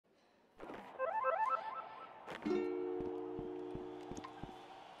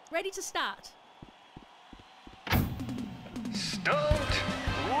Ready to start. Stunt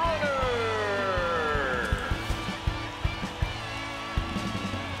Runner!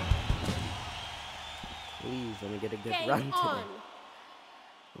 Please, let me get a good Game run on. today.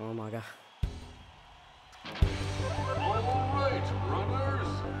 Oh my god. All right, runners,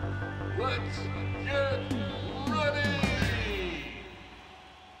 let's get ready!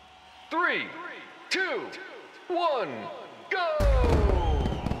 3, 2, 1, go!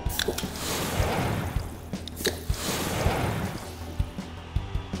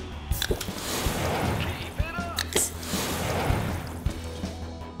 Keep it up!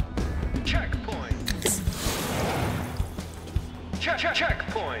 Checkpoint!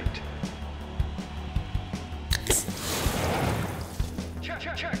 Checkpoint!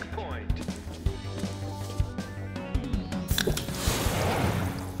 Checkpoint!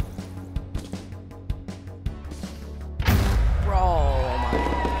 Bro, oh my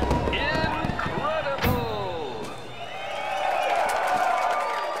god. Incredible!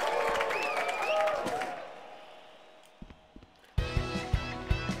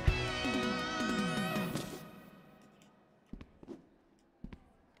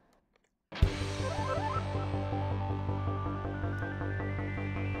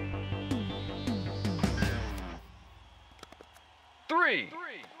 Three,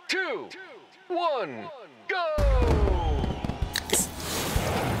 2, 1, go!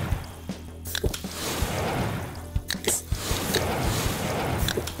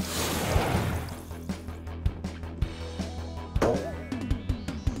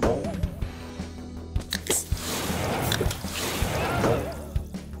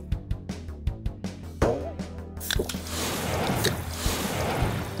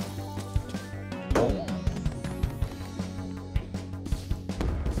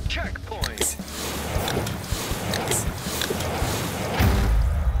 Checkpoint!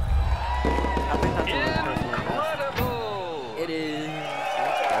 I think that's a really personal best. Incredible! It is.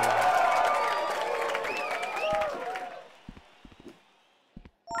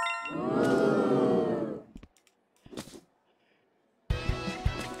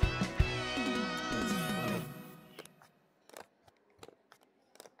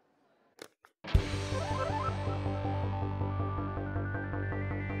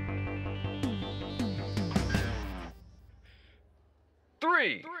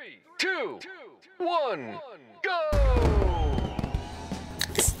 Three, 2, 1, go!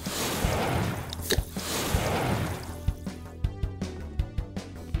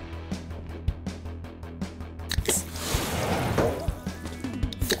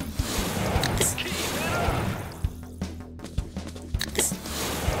 Keep it up!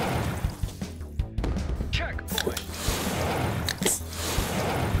 Checkpoint!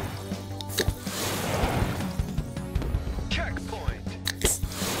 Checkpoint!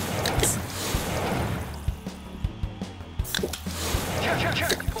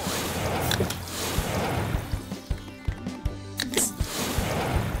 Checkpoint!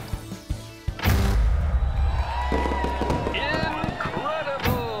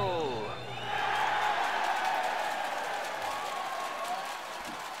 Incredible!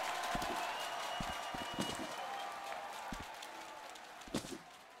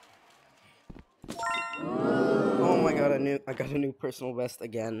 Oh my god, I got a new personal best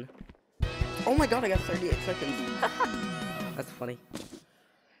again. Oh my god, I got 38 seconds. That's funny.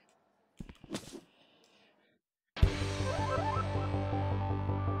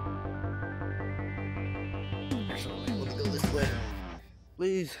 Actually, wait, let me go this way.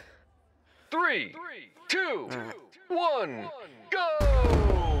 Please. 3, 2, 1, go!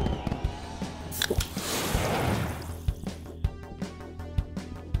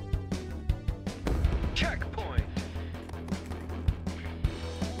 Checkpoint!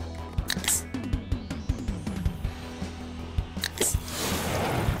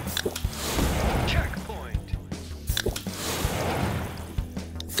 Checkpoint!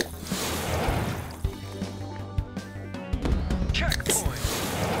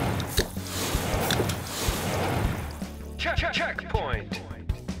 Checkpoint! Checkpoint!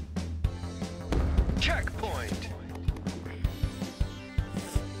 Checkpoint!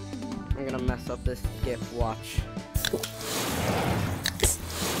 I'm gonna mess up this skip, watch.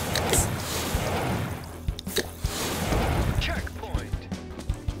 Checkpoint!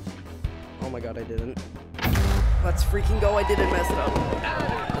 Oh my god, I didn't. Let's freaking go, I didn't mess it up.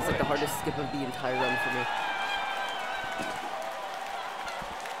 That's like the hardest skip of the entire run for me.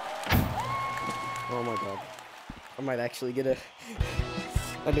 Oh my god. I might actually get a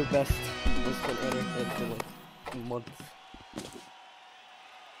new best on Stunt Runner. It's been like months.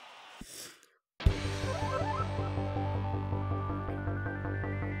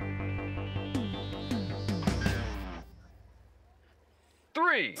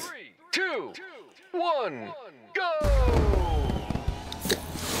 3, 2, 1, go!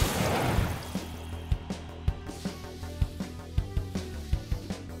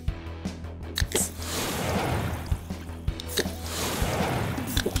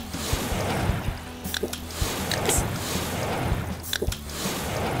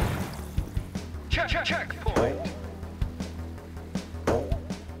 Checkpoint.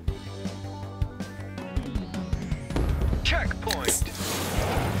 Checkpoint.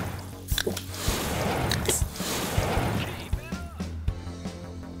 Keep it up.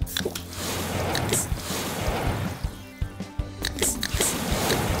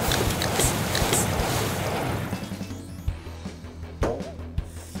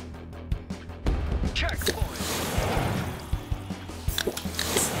 Checkpoint.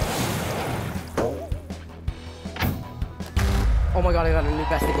 Oh my god, I got a new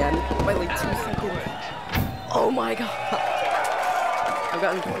best again. By like 2 seconds. Oh my god. I've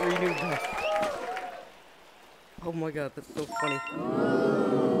gotten 3 new bests. Oh my god, that's so funny.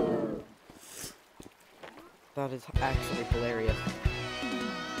 That is actually hilarious.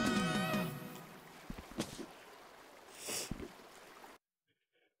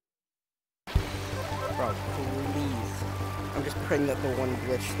 Bro, please. I'm just praying that the one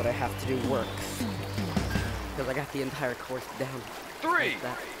glitch that I have to do works. Because I got the entire course down. 3,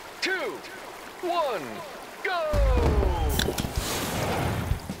 2, 1, go!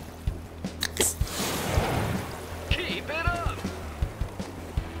 Keep it up!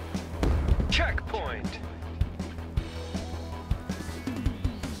 Checkpoint!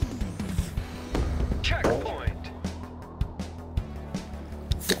 Checkpoint!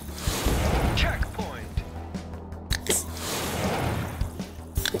 Checkpoint!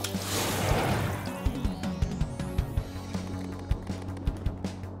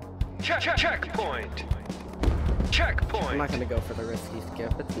 Checkpoint! Checkpoint! I'm not gonna go for the risky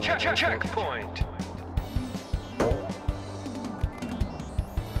skip. It's not worth it. Checkpoint!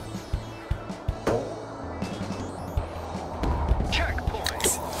 Checkpoint!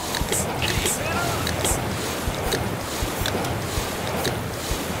 Keep it up!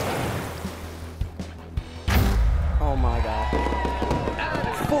 Oh my god.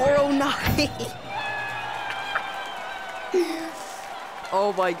 409!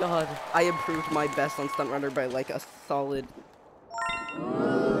 Oh my god. I improved my best on Stunt Runner by like a solid...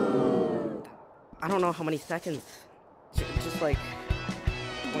 I don't know how many seconds. Just like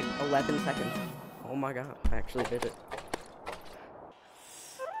 11 seconds. Oh my god. I actually did it.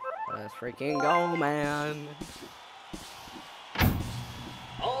 Let's freaking go, man.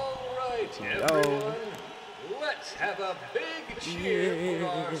 Alright, everyone. Let's have a big cheer for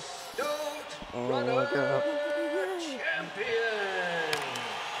our Stunt Runner champion!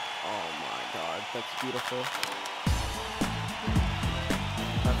 Oh my god, that's beautiful.